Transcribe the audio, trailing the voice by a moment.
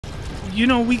You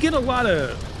know, we get a lot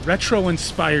of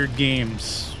retro-inspired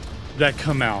games that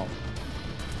come out.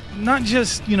 Not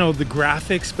just, you know, the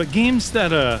graphics, but games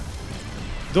that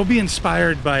they'll be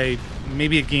inspired by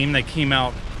maybe a game that came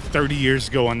out 30 years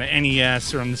ago on the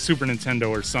NES or on the Super Nintendo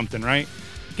or something, right?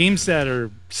 Games that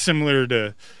are similar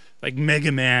to like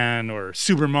Mega Man or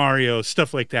Super Mario,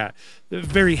 stuff like that. They're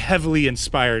very heavily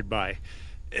inspired by.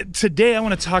 Today, I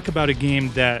want to talk about a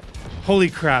game that, holy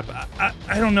crap,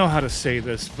 I don't know how to say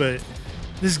this, but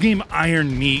this game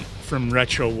Iron Meat from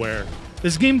Retroware.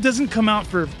 This game doesn't come out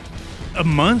for a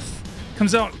month. It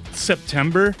comes out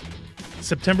September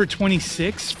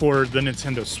 26th for the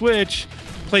Nintendo Switch,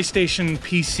 PlayStation,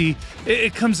 PC.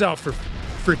 It comes out for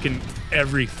freaking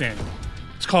everything.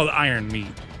 It's called Iron Meat.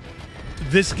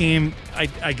 This game,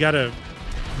 I got a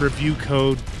review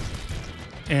code,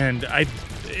 and I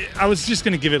was just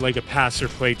going to give it like a pass or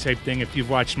play type thing. If you've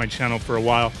watched my channel for a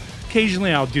while,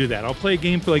 occasionally I'll do that. I'll play a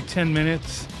game for like 10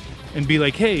 minutes and be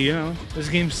like, hey, you know, this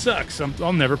game sucks.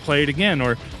 I'll never play it again.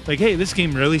 Or like, hey, this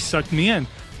game really sucked me in.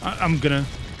 I'm going to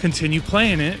continue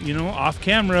playing it, you know, off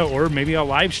camera, or maybe I'll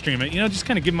live stream it, you know, just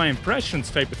kind of give my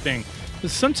impressions type of thing.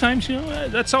 But sometimes, you know,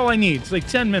 that's all I need. It's like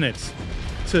 10 minutes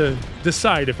to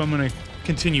decide if I'm going to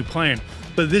continue playing.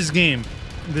 But this game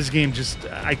just,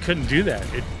 I couldn't do that.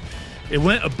 It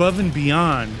went above and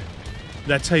beyond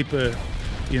that type of,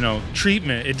 you know,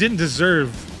 treatment. It didn't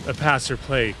deserve a pass or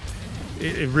play.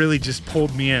 It really just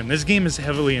pulled me in. This game is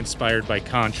heavily inspired by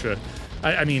Contra.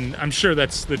 I mean, I'm sure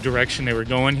that's the direction they were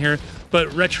going here. But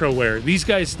Retroware, these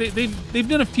guys, they've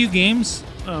done a few games.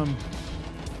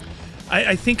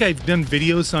 I think I've done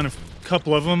videos on a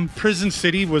couple of them. Prison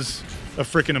City was a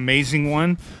freaking amazing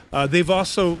one. They've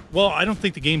also, well, I don't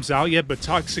think the game's out yet, but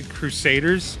Toxic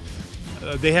Crusaders,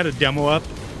 they had a demo up.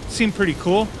 Seemed pretty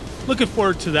cool. Looking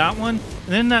forward to that one.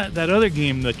 And then that other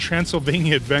game, the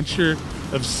Transylvania Adventure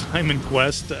of Simon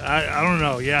Quest. I don't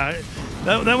know. Yeah,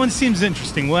 that one seems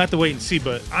interesting. We'll have to wait and see.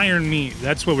 But Iron Meat,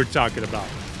 that's what we're talking about.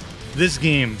 This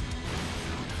game,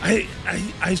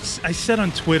 I said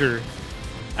on Twitter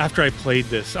after I played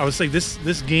this, I was like,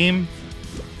 this game,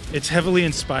 it's heavily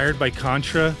inspired by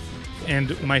Contra.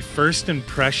 And my first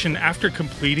impression after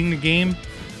completing the game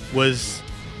was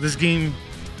this game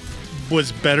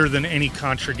was better than any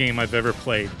Contra game I've ever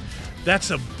played.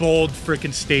 That's a bold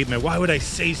freaking statement. Why would I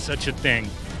say such a thing?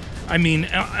 I mean,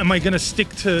 am I going to stick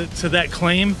to that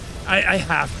claim? I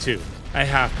have to. I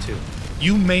have to.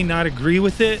 You may not agree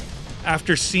with it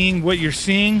after seeing what you're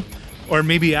seeing, or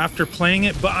maybe after playing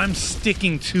it, but I'm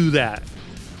sticking to that.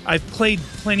 I've played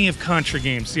plenty of Contra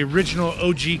games. The original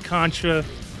OG Contra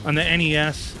on the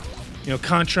NES, you know,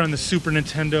 Contra on the Super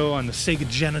Nintendo, on the Sega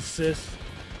Genesis,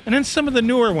 and then some of the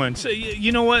newer ones.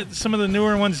 You know what? Some of the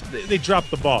newer ones, they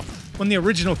dropped the ball. When the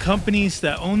original companies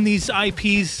that own these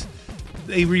IPs,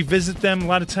 they revisit them, a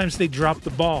lot of times they drop the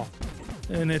ball.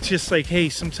 And it's just like, hey,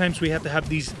 sometimes we have to have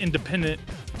these independent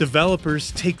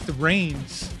developers take the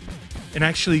reins and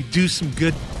actually do some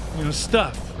good, you know,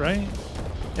 stuff, right?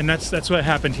 And that's what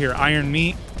happened here. Iron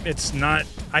Meat, it's not,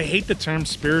 I hate the term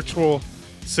spiritual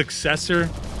successor,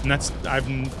 and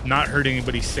I've not heard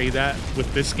anybody say that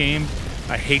with this game.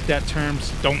 I hate that term.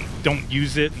 So don't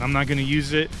use it, and I'm not going to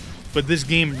use it. But this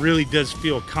game really does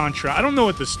feel Contra. I don't know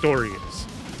what the story is.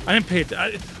 I didn't pay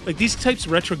like these types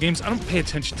of retro games. I don't pay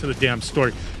attention to the damn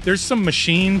story. There's some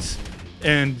machines,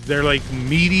 and they're like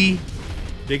meaty.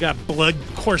 They got blood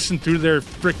coursing through their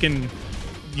freaking,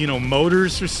 you know,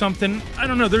 motors or something. I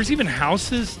don't know. There's even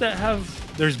houses that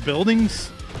have. There's buildings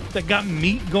that got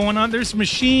meat going on. There's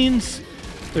machines.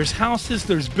 There's houses,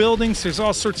 there's buildings, there's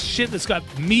all sorts of shit that's got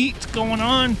meat going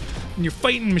on, and you're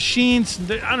fighting machines.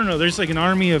 I don't know, there's like an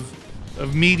army of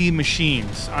meaty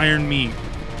machines, Iron Meat.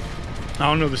 I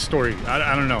don't know the story.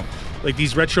 I don't know. Like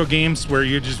these retro games where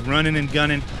you're just running and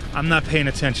gunning, I'm not paying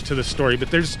attention to the story,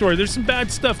 but there's a story. There's some bad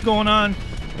stuff going on,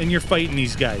 and you're fighting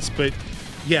these guys. But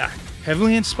yeah,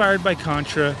 heavily inspired by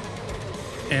Contra,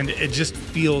 and it just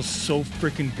feels so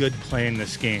freaking good playing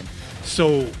this game.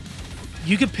 So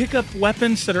you could pick up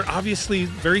weapons that are obviously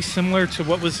very similar to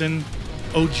what was in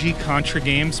OG Contra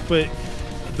games, but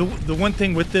the one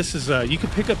thing with this is you could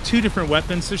pick up 2 different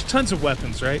weapons. There's tons of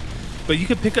weapons, right? But you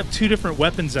could pick up 2 different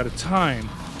weapons at a time.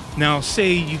 Now,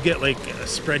 say you get like a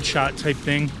spread shot type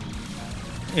thing,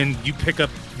 and you pick up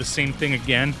the same thing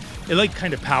again. It like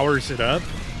kind of powers it up.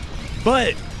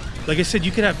 But like I said,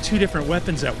 you could have 2 different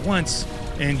weapons at once,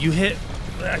 and you hit.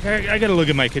 I gotta look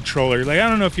at my controller. Like, I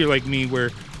don't know if you're like me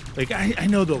where. Like, I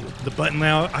know the button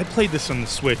layout. I played this on the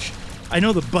Switch. I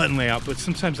know the button layout, but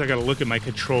sometimes I gotta look at my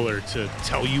controller to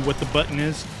tell you what the button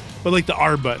is. But like the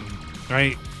R button,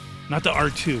 right? Not the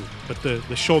R2, but the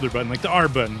shoulder button, like the R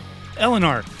button. L and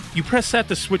R. you press that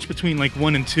to switch between like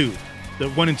 1 and 2, the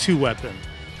 1 and 2 weapon.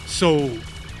 So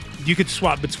you could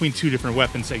swap between 2 different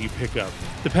weapons that you pick up.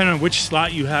 Depending on which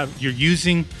slot you're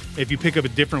using, if you pick up a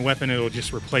different weapon, it'll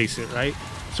just replace it, right?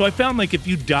 So I found like if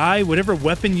you die, whatever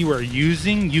weapon you are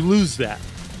using, you lose that.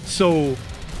 So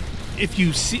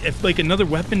if like another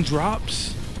weapon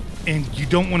drops and you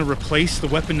don't want to replace the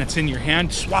weapon that's in your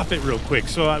hand, swap it real quick.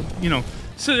 So,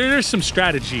 so there's some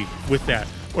strategy with that.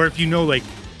 Or if you know, like,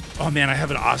 oh man, I have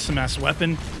an awesome ass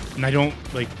weapon and I don't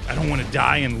want to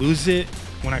die and lose it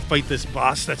when I fight this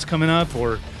boss that's coming up,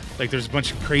 or like there's a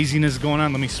bunch of craziness going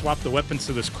on, let me swap the weapons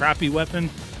to this crappy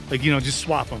weapon. Like, just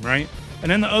swap them, right?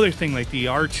 And then the other thing, like the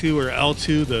R2 or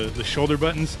L2, the shoulder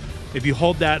buttons, if you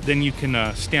hold that, then you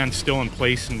can stand still in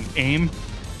place and aim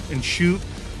and shoot,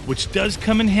 which does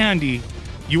come in handy.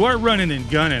 You are running and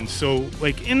gunning, so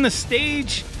like in the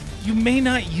stage, you may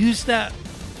not use that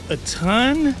a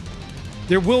ton.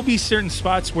 There will be certain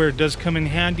spots where it does come in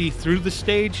handy through the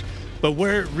stage, but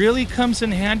where it really comes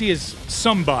in handy is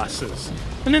some bosses.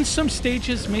 And then some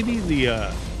stages, maybe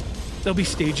there'll be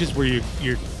stages where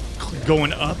you're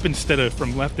going up instead of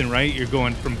from left and right, you're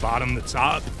going from bottom to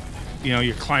top.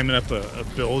 You're climbing up a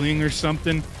building or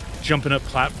something, jumping up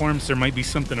platforms. There might be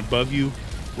something above you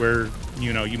where,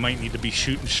 you might need to be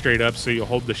shooting straight up, so you'll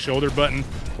hold the shoulder button,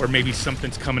 or maybe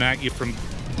something's coming at you from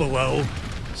below,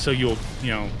 so you'll,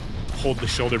 hold the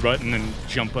shoulder button and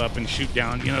jump up and shoot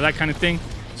down, that kind of thing.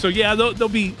 So yeah, there'll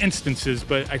be instances,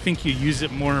 but I think you use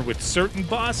it more with certain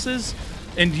bosses.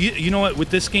 And you know what, with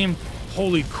this game,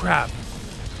 holy crap,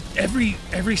 every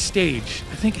stage,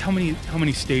 I think how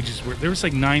many stages were there? Was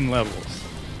like 9 levels.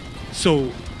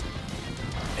 So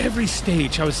every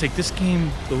stage, I was like, this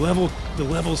game, the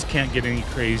levels can't get any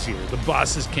crazier, the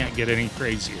bosses can't get any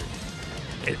crazier.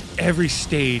 At every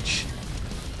stage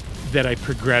that I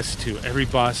progressed to, every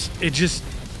boss,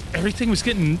 everything was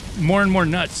getting more and more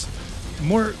nuts.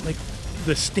 More like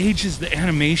the stages, the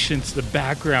animations, the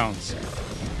backgrounds.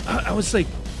 I was like,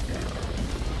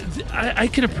 I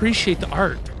can appreciate the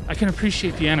art. I can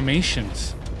appreciate the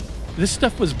animations. This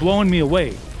stuff was blowing me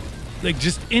away. Like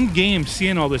just in game,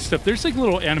 seeing all this stuff. There's like a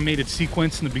little animated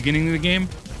sequence in the beginning of the game,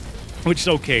 which is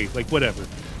okay, like whatever.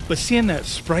 But seeing that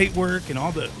sprite work and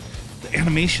all the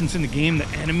animations in the game, the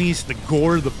enemies, the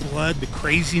gore, the blood, the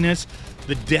craziness,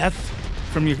 the death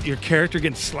from your character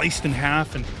getting sliced in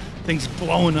half and things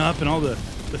blowing up and all the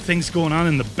things going on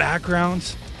in the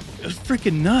backgrounds. It was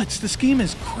freaking nuts. This game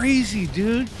is crazy,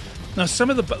 dude. Now,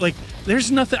 some of the, there's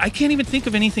nothing, I can't even think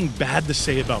of anything bad to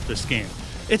say about this game.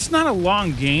 It's not a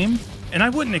long game, and I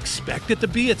wouldn't expect it to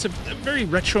be. It's a very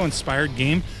retro-inspired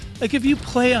game. Like, if you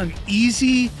play on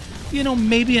easy,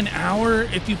 maybe an hour.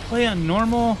 If you play on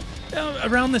normal,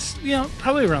 around this,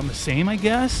 probably around the same, I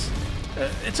guess.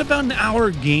 It's about an hour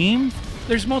game.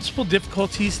 There's multiple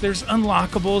difficulties. There's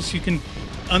unlockables. You can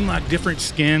unlock different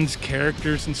skins,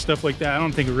 characters, and stuff like that. I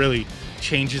don't think it really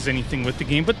changes anything with the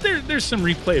game, but there's some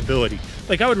replayability.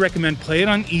 Like, I would recommend play it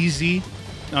on easy.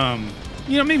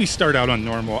 Maybe start out on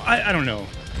normal. I don't know.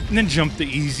 And then jump to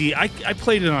easy. I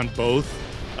played it on both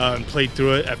and played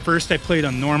through it. At first, I played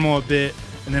on normal a bit,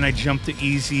 and then I jumped to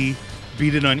easy,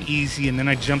 beat it on easy, and then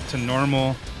I jumped to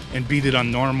normal and beat it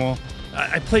on normal.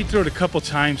 I played through it a couple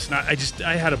times, and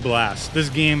I had a blast. This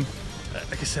game,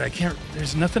 like I said,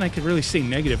 there's nothing I could really say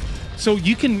negative. So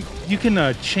you can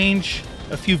change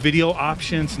a few video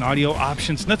options and audio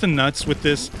options. Nothing nuts with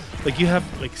this. Like, you have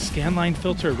like scanline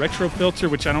filter, retro filter,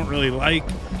 which I don't really like.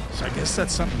 So I guess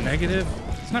that's something negative.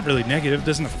 It's not really negative. It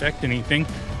doesn't affect anything.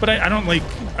 But I don't like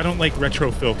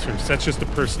retro filters. That's just a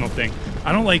personal thing.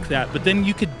 I don't like that. But then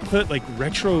you could put like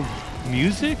retro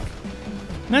music.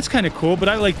 And that's kind of cool, but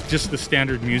I like just the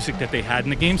standard music that they had in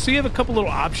the game. So you have a couple little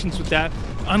options with that.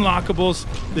 Unlockables.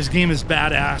 This game is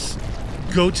badass.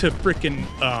 Go to frickin'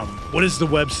 what is the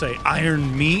website?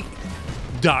 ironmeat.com.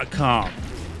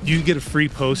 You can get a free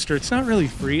poster. It's not really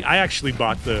free. I actually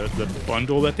bought the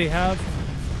bundle that they have.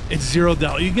 It's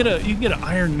 $0. You get an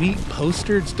Iron Meat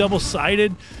poster. It's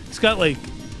double-sided. It's got like,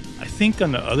 I think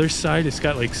on the other side it's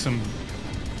got like some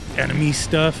enemy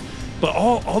stuff. But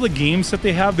all the games that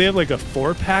they have like a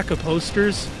 4-pack of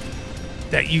posters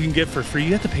that you can get for free.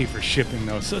 You have to pay for shipping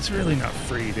though, so it's really not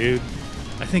free, dude.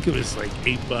 I think it was like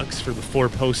 $8 for the 4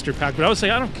 poster pack. But I was like,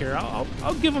 I don't care.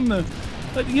 I'll give them the.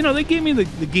 They gave me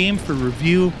the game for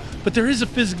review, but there is a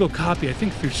physical copy. I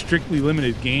think through Strictly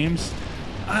Limited Games.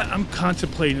 I'm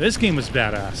contemplating. This game was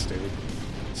badass, dude.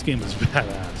 This game was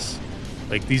badass.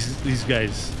 Like these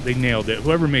guys, they nailed it.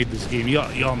 Whoever made this game,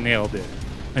 y'all nailed it.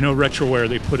 I know Retroware,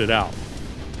 they put it out.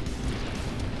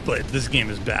 But this game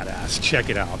is badass. Check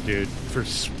it out, dude. For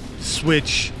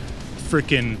Switch,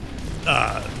 freaking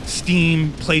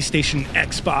Steam, PlayStation,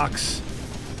 Xbox,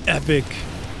 Epic,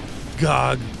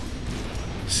 GOG,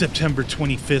 September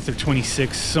 25th or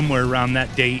 26th, somewhere around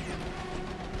that date.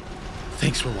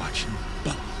 Thanks for watching.